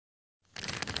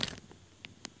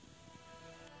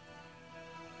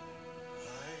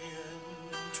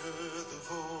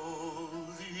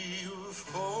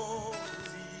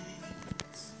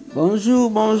Bonjour,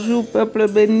 bonjour, peuple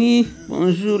béni.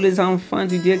 Bonjour, les enfants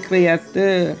du Dieu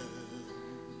créateur.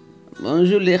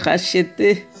 Bonjour, les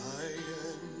rachetés.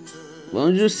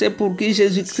 Bonjour, c'est pour qui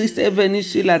Jésus-Christ est venu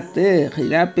sur la terre.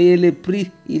 Il a payé le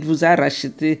prix. Il vous a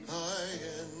racheté.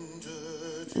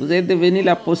 Vous êtes devenus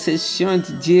la possession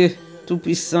du Dieu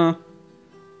Tout-Puissant.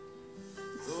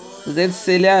 Vous êtes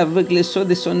scellés avec le sceau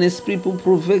de son esprit pour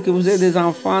prouver que vous êtes des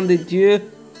enfants de Dieu.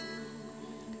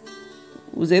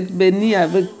 Vous êtes bénis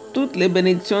avec toutes les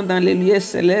bénédictions dans les lieux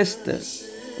célestes.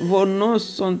 Vos noms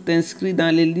sont inscrits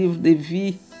dans les livres de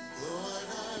vie.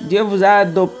 Dieu vous a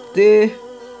adopté,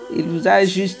 il vous a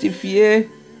justifié,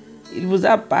 il vous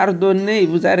a pardonné, il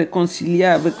vous a réconcilié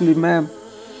avec lui-même.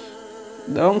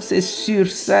 Donc c'est sur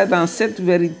ça, dans cette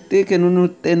vérité que nous nous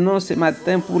tenons ce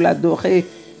matin pour l'adorer.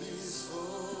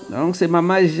 Donc c'est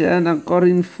Maman Jeanne encore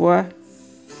une fois.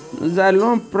 Nous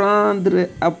allons prendre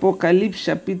Apocalypse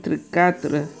chapitre 4.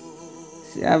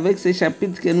 C'est avec ce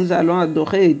chapitre que nous allons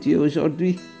adorer Dieu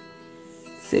aujourd'hui.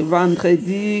 C'est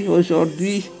vendredi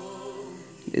aujourd'hui.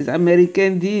 Les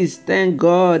Américains disent « Thank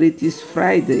God it is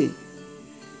Friday ».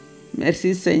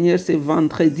 Merci Seigneur, c'est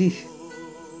vendredi.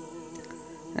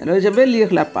 Alors je vais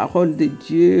lire la parole de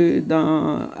Dieu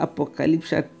dans Apocalypse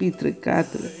chapitre 4.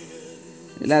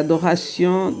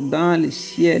 L'adoration dans le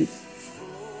ciel.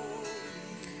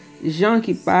 Jean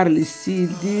qui parle ici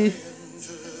dit «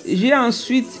 J'ai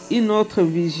ensuite une autre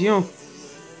vision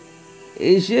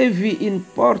et j'ai vu une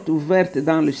porte ouverte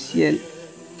dans le ciel.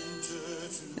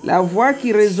 La voix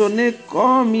qui résonnait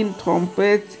comme une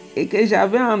trompette et que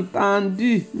j'avais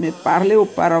entendu me parler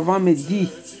auparavant me dit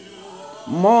 «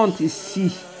 Monte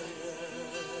ici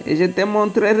et je te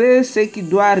montrerai ce qui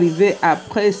doit arriver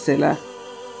après cela. »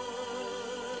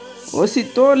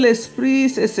 Aussitôt l'Esprit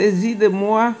se saisit de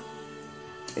moi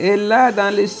et là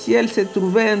dans le ciel se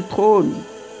trouvait un trône.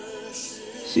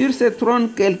 Sur ce trône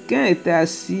quelqu'un était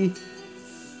assis.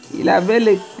 Il avait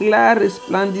l'éclat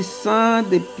resplendissant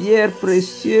de pierres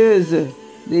précieuses,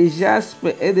 de jaspe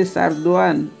et de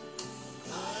sardoine.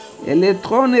 Et le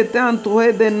trône était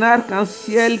entouré d'un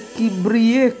arc-en-ciel qui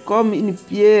brillait comme une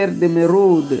pierre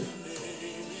d'émeraude.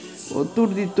 Autour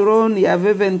du trône, il y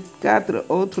avait 24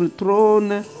 autres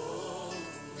trônes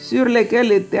sur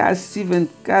lesquels étaient assis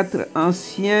 24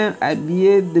 anciens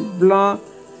habillés de blanc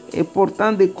et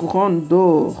portant des couronnes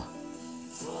d'or.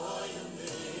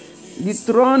 Du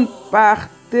trône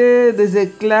partaient des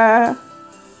éclats,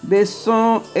 des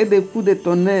sons et des coups de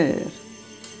tonnerre.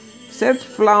 7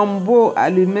 flambeaux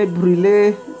allumés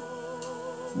brûlaient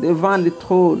devant le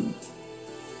trône.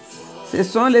 Ce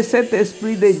sont les 7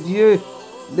 esprits de Dieu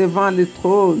devant le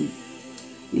trône.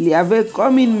 Il y avait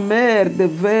comme une mer de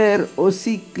verre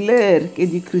aussi claire que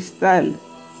du cristal.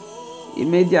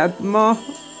 Immédiatement,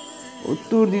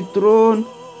 autour du trône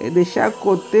et de chaque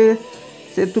côté,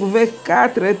 se trouvaient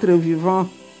 4 êtres vivants,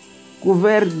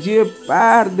 couverts Dieu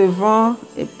par devant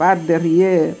et par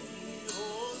derrière.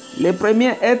 Le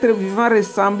premier être vivant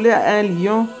ressemblait à un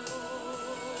lion.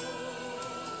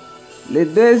 Le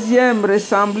deuxième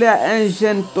ressemblait à un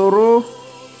jeune taureau.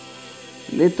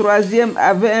 Le troisième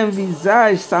avait un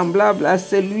visage semblable à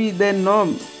celui d'un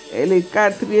homme. Et le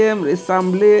quatrième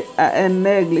ressemblait à un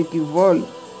aigle qui vole.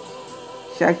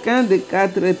 Chacun des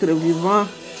 4 êtres vivants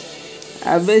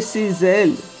avait 6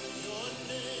 ailes.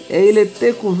 Et il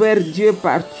était couvert Dieu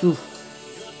partout,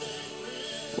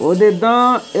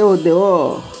 au-dedans et au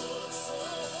dehors.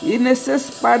 Il ne cesse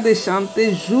pas de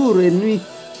chanter jour et nuit.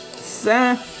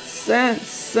 Saint, Saint,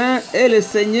 Saint est le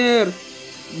Seigneur,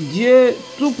 Dieu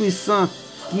Tout-Puissant,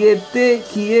 qui était,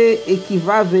 qui est et qui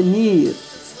va venir.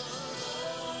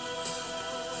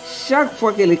 Chaque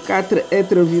fois que les 4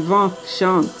 êtres vivants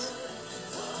chantent,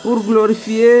 pour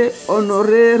glorifier,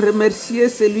 honorer, remercier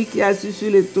celui qui est assis sur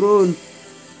le trône,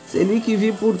 celui qui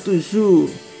vit pour toujours,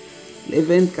 les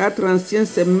 24 anciens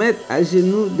se mettent à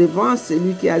genoux devant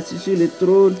celui qui est assis sur le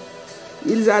trône.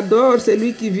 Ils adorent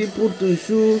celui qui vit pour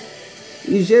toujours.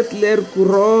 Ils jettent leurs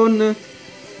couronnes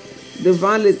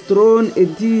devant le trône et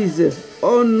disent «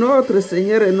 Ô notre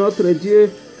Seigneur et notre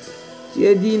Dieu, tu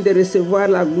es digne de recevoir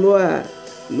la gloire,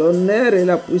 l'honneur et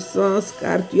la puissance,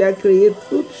 car tu as créé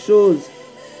toutes choses.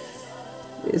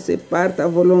 Et c'est par ta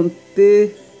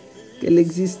volonté que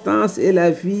l'existence et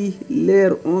la vie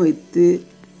leur ont été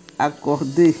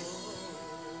accordées. »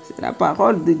 C'est la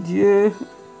parole de Dieu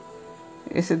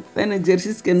et c'est un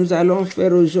exercice que nous allons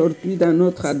faire aujourd'hui dans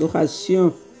notre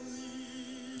adoration.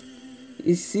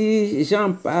 Ici,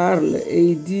 Jean parle et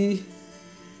il dit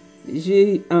 «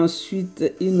 J'ai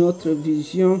ensuite une autre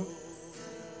vision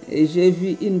et j'ai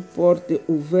vu une porte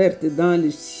ouverte dans le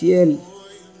ciel. »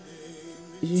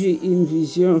 J'ai une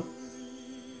vision.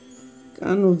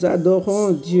 Quand nous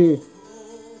adorons Dieu,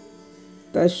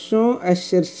 tâchons à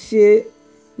chercher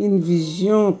une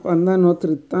vision pendant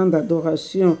notre temps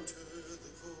d'adoration.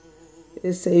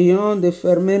 Essayons de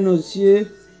fermer nos yeux,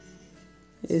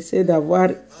 essayons d'avoir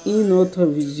une autre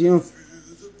vision.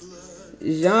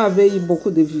 Jean avait eu beaucoup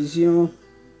de visions.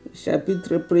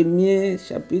 Chapitre 1er,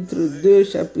 chapitre 2,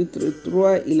 chapitre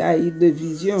 3, il a eu des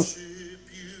visions.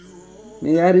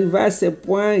 Mais arrivé à ce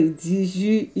point, il dit,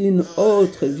 j'ai une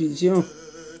autre vision.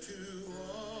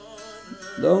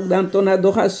 Donc, dans ton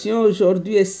adoration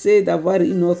aujourd'hui, essaie d'avoir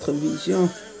une autre vision.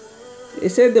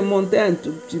 Essaie de monter un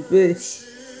tout petit peu,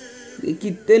 de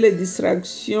quitter les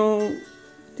distractions,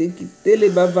 de quitter les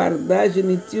bavardages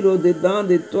inutiles au-dedans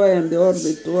de toi et en dehors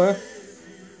de toi.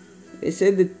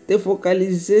 Essaie de te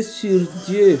focaliser sur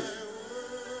Dieu,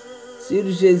 sur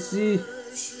Jésus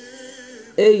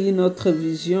et une autre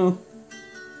vision.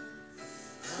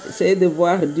 Essaie de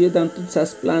voir Dieu dans toute sa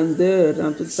splendeur,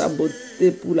 dans toute sa beauté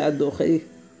pour l'adorer.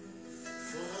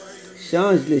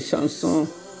 Change les chansons.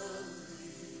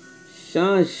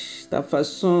 Change ta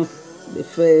façon de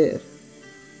faire.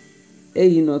 Et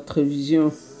une autre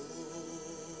vision.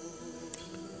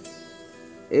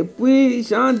 Et puis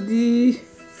Jean dit,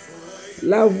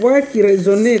 la voix qui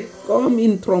résonnait comme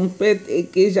une trompette et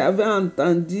que j'avais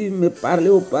entendu me parler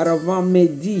auparavant me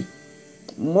dit,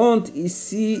 monte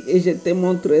ici et je te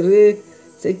montrerai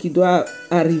ce qui doit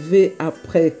arriver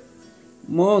après.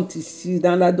 Monte ici.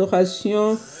 Dans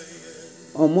l'adoration,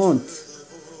 on monte.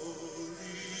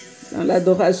 Dans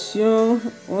l'adoration,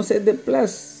 on se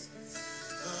déplace.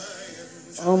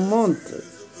 On monte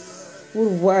pour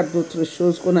voir d'autres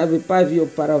choses qu'on n'avait pas vues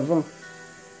auparavant.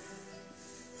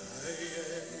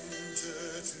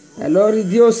 Alors il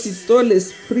dit, aussitôt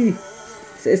l'Esprit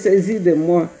s'est saisi de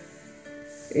moi.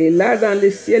 Et là, dans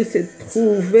le ciel, se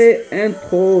trouvait un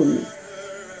trône.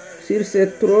 Sur ce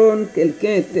trône,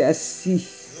 quelqu'un était assis.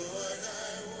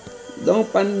 Donc,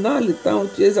 pendant le temps où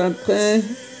tu es en train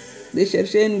de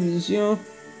chercher une vision,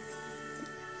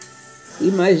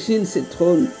 imagine ce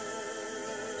trône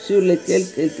sur lequel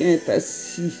quelqu'un est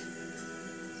assis.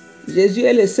 Jésus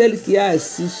est le seul qui est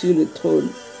assis sur le trône.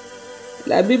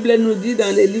 La Bible nous dit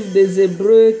dans les livres des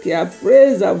Hébreux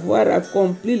qu'après avoir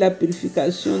accompli la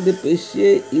purification des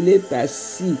péchés, il est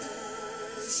assis.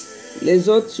 Les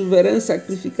autres souverains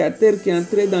sacrificateurs qui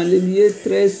entraient dans les lieux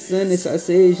très saints ne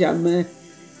s'asseyaient jamais.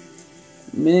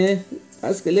 Mais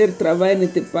parce que leur travail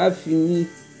n'était pas fini,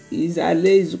 ils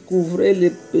allaient, ils couvraient les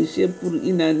péchés pour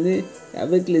une année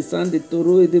avec le sang de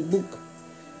taureaux et de boucs.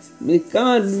 Mais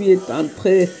quand lui est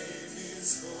entré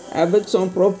avec son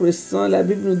propre sang, la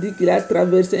Bible nous dit qu'il a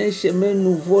traversé un chemin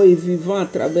nouveau et vivant à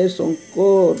travers son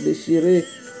corps déchiré.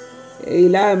 Et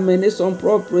il a amené son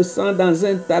propre sang dans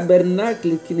un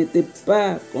tabernacle qui n'était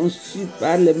pas conçu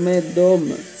par les mains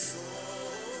d'hommes.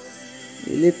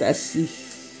 Il est assis.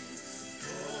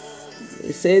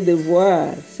 Essaye de voir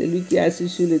celui qui est assis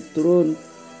sur le trône.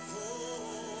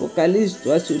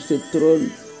 Focalise-toi sur ce trône.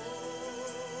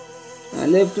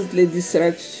 Enlève toutes les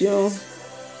distractions.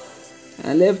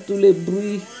 Enlève tous les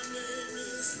bruits.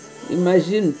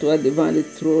 Imagine-toi devant le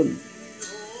trône.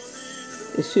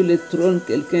 Et sur le trône,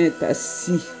 quelqu'un est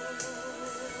assis.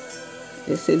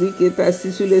 Et celui qui est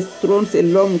assis sur le trône, c'est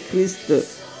l'homme Christ.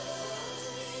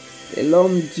 C'est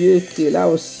l'homme Dieu qui est là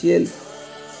au ciel.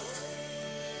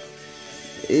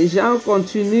 Et Jean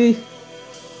continue.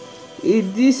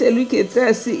 Il dit, celui qui était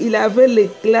assis, il avait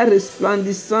l'éclat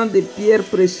resplendissant de pierres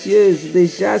précieuses, de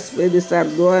jaspe et de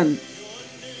sardoine.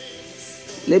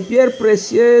 Les pierres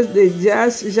précieuses de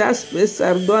jaspe et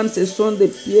sardoine, ce sont des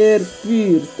pierres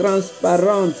pures,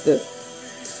 transparentes,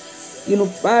 qui nous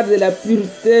parlent de la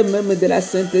pureté, même de la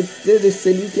sainteté de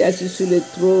celui qui est assis sur le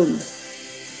trône.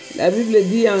 La Bible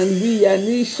dit, en lui, il n'y a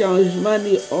ni changement,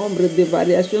 ni ombre de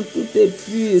variation. Tout est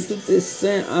pur, tout est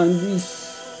saint en lui.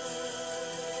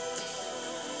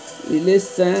 Il est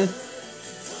saint,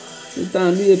 tout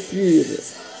en lui est pur.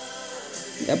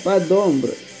 Il n'y a pas d'ombre.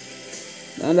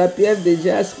 Dans la pierre de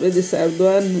jaspe et de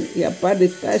sardoine, il n'y a pas de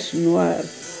taches noires.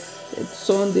 Ce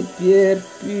sont des pierres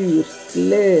pures,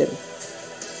 claires.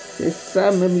 C'est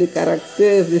ça même le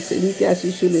caractère de celui qui est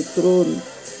assis sur le trône.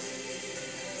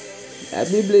 La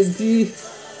Bible dit,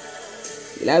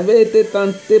 il avait été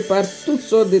tenté par toutes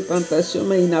sortes de tentations,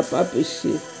 mais il n'a pas péché.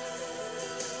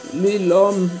 Lui,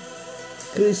 l'homme,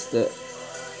 Christ,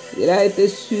 il a été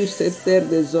sur cette terre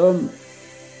des hommes.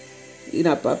 Il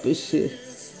n'a pas péché.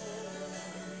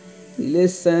 Il est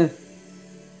saint.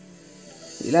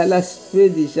 Il a l'aspect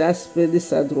du jaspe et de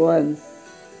sardoine.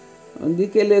 On dit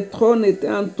que le trône était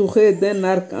entouré d'un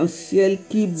arc-en-ciel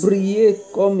qui brillait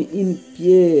comme une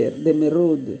pierre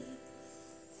d'émeraude.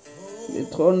 Le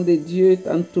trône de Dieu est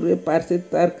entouré par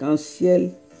cet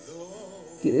arc-en-ciel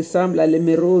qui ressemble à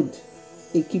l'émeraude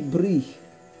et qui brille.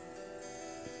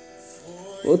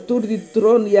 Autour du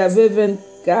trône, il y avait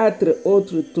 24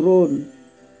 autres trônes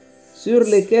sur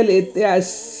lesquels étaient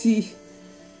assis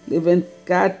les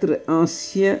 24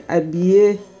 anciens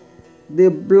habillés de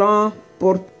blanc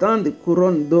portant des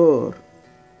couronnes d'or.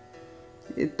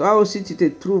 Et toi aussi, tu te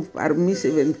trouves parmi ces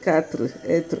 24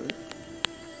 êtres,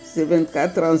 ces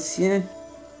 24 anciens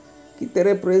qui te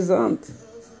représentent.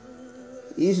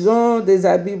 Ils ont des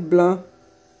habits blancs.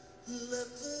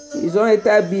 Ils ont été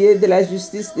habillés de la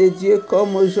justice de Dieu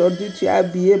comme aujourd'hui tu es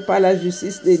habillé par la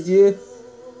justice de Dieu.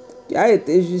 Tu as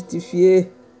été justifié.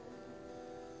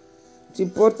 Tu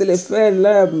portes les frères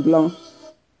lin blanc.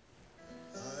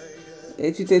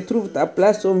 Et tu te trouves ta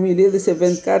place au milieu de ces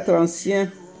 24 anciens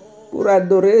pour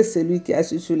adorer celui qui est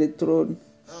assis sur le trône.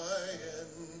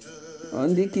 On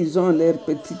dit qu'ils ont leur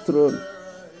petit trône.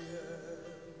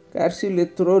 Car sur le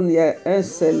trône, il y a un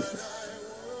seul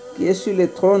qui est sur le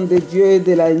trône de Dieu et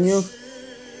de l'agneau.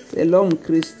 C'est l'homme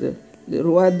Christ, le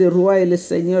roi des rois et le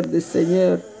seigneur des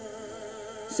seigneurs.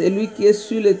 C'est lui qui est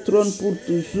sur le trône pour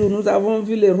toujours. Nous avons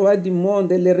vu les rois du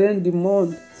monde et les reines du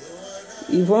monde.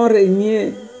 Ils vont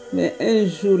régner, mais un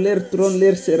jour leur trône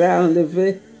leur sera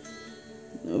enlevé.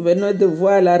 Nous venons de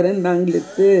voir la reine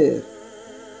d'Angleterre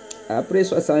après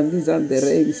 70 ans de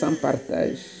règne sans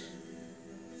partage.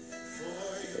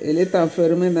 Elle est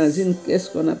enfermée dans une caisse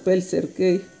qu'on appelle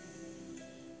cercueil.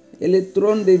 Et le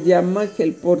trône de diamant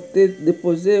qu'elle portait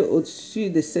déposé au-dessus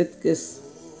de cette caisse.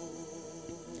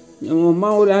 Au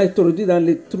moment où on l'a introduit dans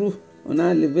le trou, on a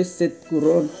enlevé cette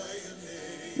couronne.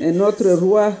 Mais notre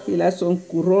roi, il a son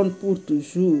couronne pour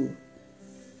toujours,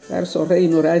 car son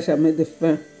règne n'aura jamais de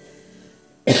fin.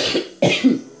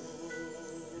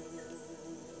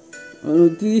 On nous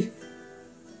dit,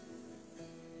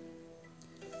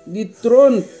 du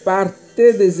trône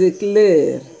partaient des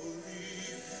éclairs,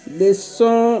 des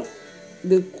sons,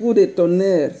 des coups de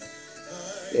tonnerre.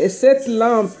 Et cette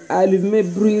lampe allumée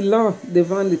brûlant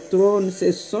devant le trône,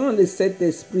 ce sont les 7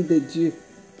 esprits de Dieu.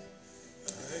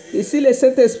 Ici, les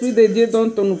 7 esprits de Dieu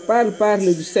dont on nous parle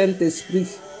du Saint-Esprit.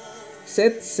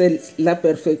 7, c'est la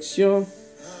perfection.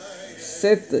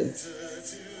 7,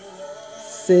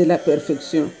 c'est la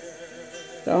perfection.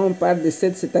 Quand on parle de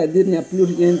 7, c'est-à-dire qu'il n'y a plus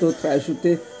rien d'autre à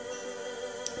ajouter.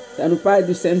 Ça nous parle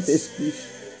du Saint-Esprit.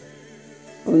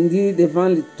 On dit devant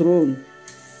le trône,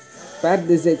 par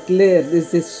des éclairs,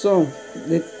 des sons,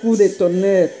 des coups de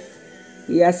tonnerre.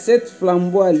 Il y a 7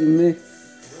 flambeaux allumés.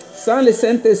 Sans le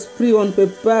Saint-Esprit, on ne peut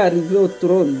pas arriver au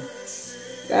trône.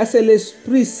 Car c'est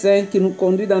l'Esprit Saint qui nous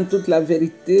conduit dans toute la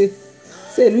vérité.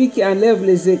 C'est lui qui enlève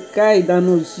les écailles dans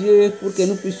nos yeux pour que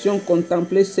nous puissions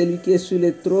contempler celui qui est sur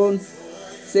le trône.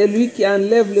 C'est lui qui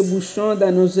enlève les bouchons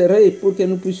dans nos oreilles pour que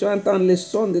nous puissions entendre les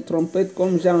sons des trompettes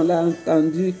comme Jean l'a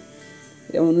entendu.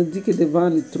 Et on nous dit que devant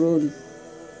le trône,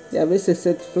 il y avait ces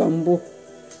 7 flambeaux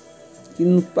qui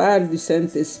nous parlent du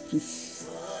Saint-Esprit.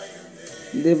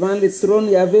 Devant le trône,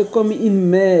 il y avait comme une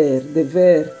mer de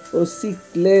verre aussi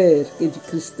claire que du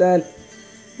cristal,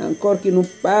 encore qui nous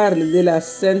parle de la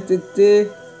sainteté,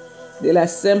 de la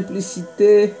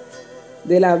simplicité,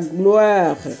 de la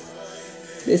gloire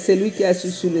de celui qui est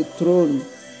assis sur le trône.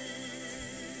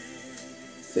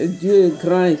 C'est Dieu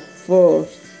grand et fort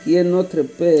qui est notre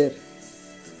Père.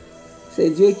 C'est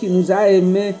Dieu qui nous a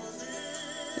aimés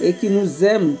et qui nous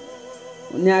aime.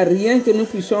 Il n'y a rien que nous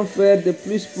puissions faire de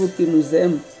plus pour qu'il nous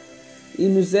aime.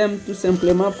 Il nous aime tout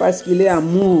simplement parce qu'il est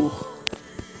amour.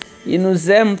 Il nous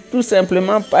aime tout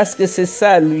simplement parce que c'est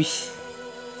ça, lui.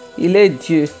 Il est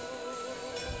Dieu.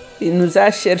 Il nous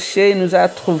a cherchés, il nous a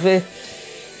trouvés.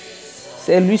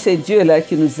 C'est lui, c'est Dieu là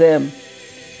qui nous aime.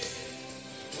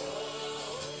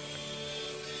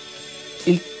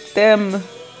 Il t'aime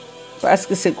parce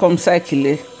que c'est comme ça qu'il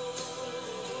est.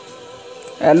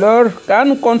 Alors, quand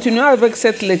nous continuons avec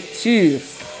cette lecture,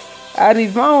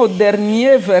 arrivant au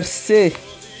dernier verset,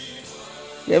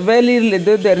 je vais lire les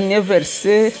 2 derniers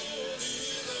versets.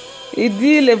 Il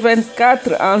dit, les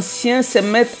 24 anciens se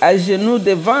mettent à genoux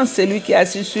devant celui qui est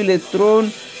assis sur le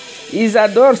trône. Ils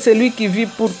adorent celui qui vit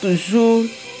pour toujours.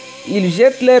 Ils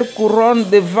jettent leur couronne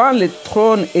devant le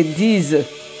trône et disent,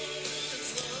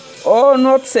 ô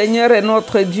notre Seigneur et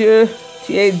notre Dieu,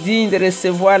 tu es digne de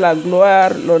recevoir la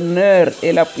gloire, l'honneur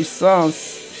et la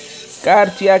puissance,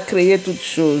 car tu as créé toutes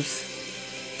choses.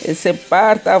 Et c'est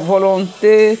par ta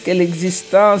volonté que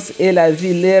l'existence et la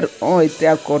vie leur ont été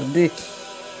accordées.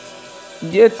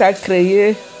 Dieu t'a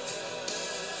créé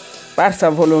par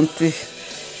sa volonté.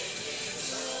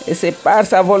 Et c'est par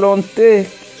sa volonté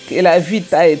que la vie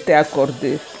t'a été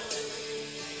accordée.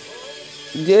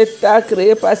 Dieu t'a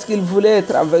créé parce qu'il voulait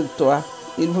être avec toi.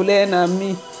 Il voulait un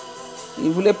ami.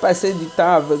 Il voulait passer du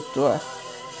temps avec toi.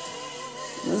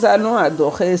 Nous allons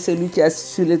adorer celui qui est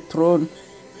assis sur le trône.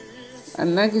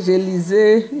 Pendant que je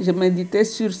lisais, je méditais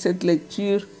sur cette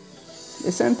lecture,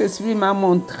 le Saint-Esprit m'a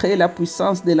montré la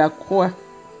puissance de la croix.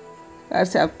 Car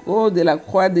c'est à cause de la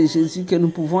croix de Jésus que nous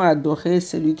pouvons adorer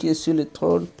celui qui est sur le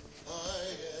trône.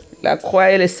 La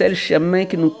croix est le seul chemin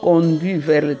qui nous conduit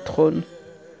vers le trône.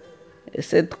 Et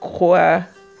cette croix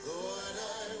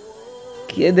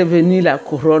qui est devenue la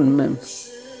couronne même,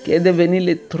 qui est devenue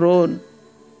le trône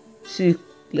sur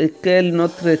lequel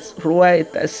notre roi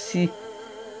est assis.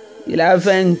 Il a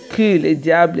vaincu le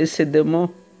diable et ses démons.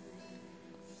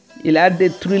 Il a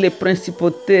détruit les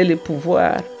principautés et les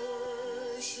pouvoirs.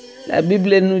 La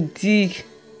Bible nous dit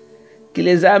qu'il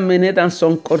les a menés dans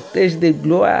son cortège de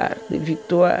gloire, de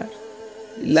victoire.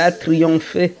 Il a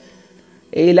triomphé.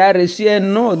 Et il a reçu un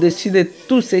nom au-dessus de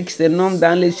tous ceux qui se nomment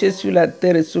dans les cieux, sur la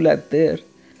terre et sous la terre.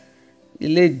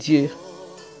 Il est Dieu,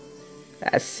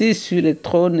 assis sur le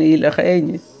trône et il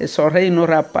règne. Et son règne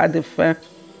n'aura pas de fin.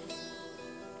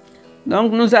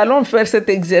 Donc nous allons faire cet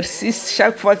exercice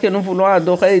chaque fois que nous voulons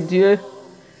adorer Dieu.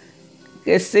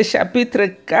 Que ce chapitre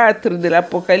 4 de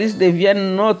l'Apocalypse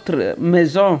devienne notre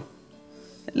maison.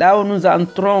 Là où nous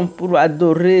entrons pour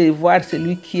adorer et voir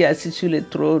celui qui est assis sur le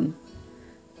trône.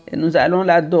 Et nous allons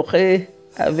l'adorer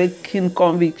avec une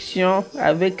conviction,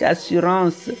 avec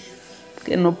assurance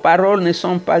que nos paroles ne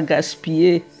sont pas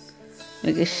gaspillées,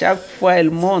 mais que chaque fois elles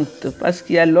montent, parce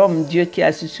qu'il y a l'homme Dieu qui est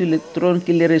assis sur le trône,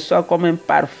 qui les reçoit comme un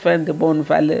parfum de bonne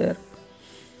valeur.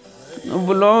 Nous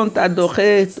voulons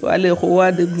t'adorer, toi le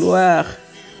roi de gloire.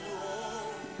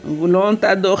 Nous voulons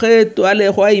t'adorer, toi le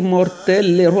roi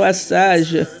immortel, le roi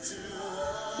sage.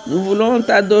 Nous voulons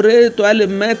t'adorer, toi le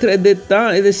maître des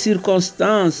temps et des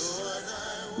circonstances.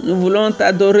 Nous voulons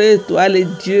t'adorer, toi le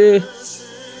Dieu,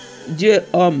 Dieu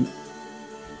homme,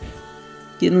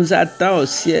 qui nous attend au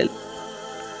ciel.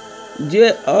 Dieu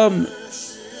homme,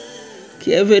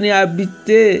 qui est venu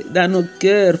habiter dans nos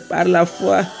cœurs par la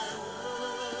foi.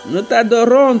 Nous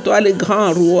t'adorons, toi le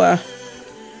grand roi,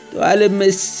 toi le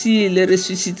Messie, le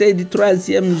ressuscité du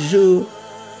troisième jour.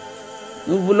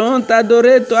 Nous voulons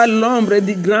t'adorer, toi l'ombre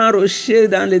du grand rocher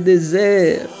dans le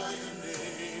désert.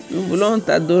 Nous voulons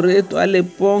t'adorer, toi le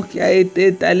pont qui a été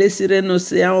étalé sur un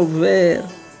océan ouvert.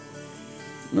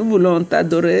 Nous voulons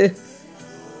t'adorer,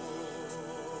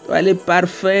 toi le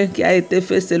parfum qui a été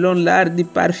fait selon l'art du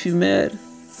parfumeur.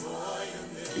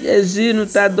 Jésus, nous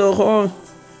t'adorons,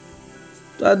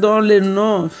 toi dont le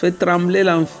nom fait trembler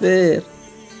l'enfer.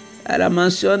 À la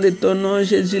mention de ton nom,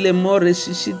 Jésus, les morts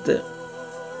ressuscitent.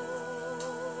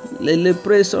 Les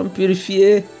lépreux sont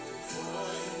purifiés.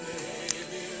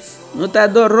 Nous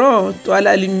t'adorons, toi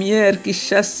la lumière qui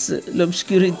chasse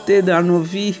l'obscurité dans nos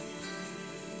vies.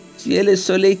 Tu es le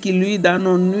soleil qui luit dans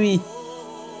nos nuits.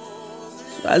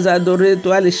 Sois adoré,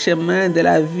 toi le chemin de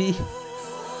la vie.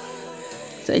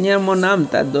 Seigneur, mon âme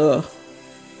t'adore.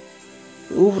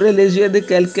 Ouvre les yeux de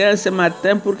quelqu'un ce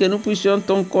matin pour que nous puissions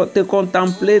te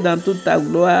contempler dans toute ta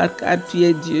gloire, car tu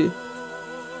es Dieu.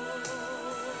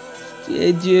 Tu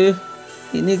es Dieu,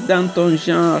 unique dans ton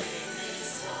genre,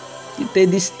 qui te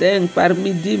distingue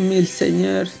parmi 10 000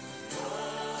 seigneurs.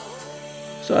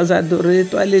 Sois adoré,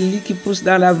 toi le lit qui pousse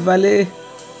dans la vallée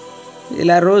et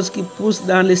la rose qui pousse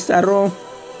dans les sarons.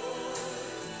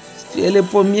 Tu es le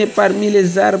pommier parmi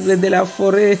les arbres de la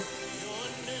forêt.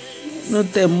 Nous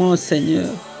t'aimons, Seigneur.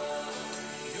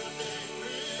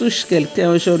 Touche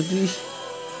quelqu'un aujourd'hui.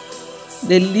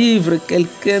 Délivre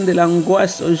quelqu'un de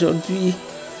l'angoisse aujourd'hui.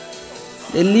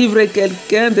 Délivre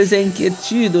quelqu'un des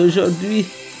inquiétudes aujourd'hui.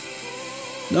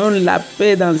 Donne la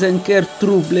paix dans un cœur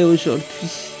troublé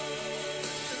aujourd'hui.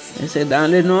 Et c'est dans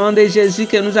le nom de Jésus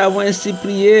que nous avons ainsi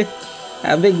prié.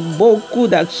 Avec beaucoup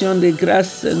d'actions de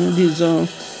grâce, nous disons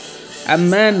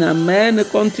Amen, Amen.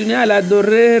 Continuez à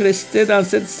l'adorer, restez dans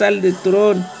cette salle de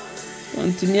trône.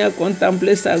 Continuez à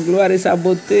contempler sa gloire et sa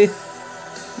beauté.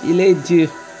 Il est Dieu.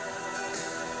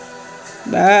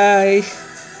 Bye.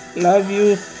 Love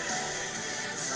you.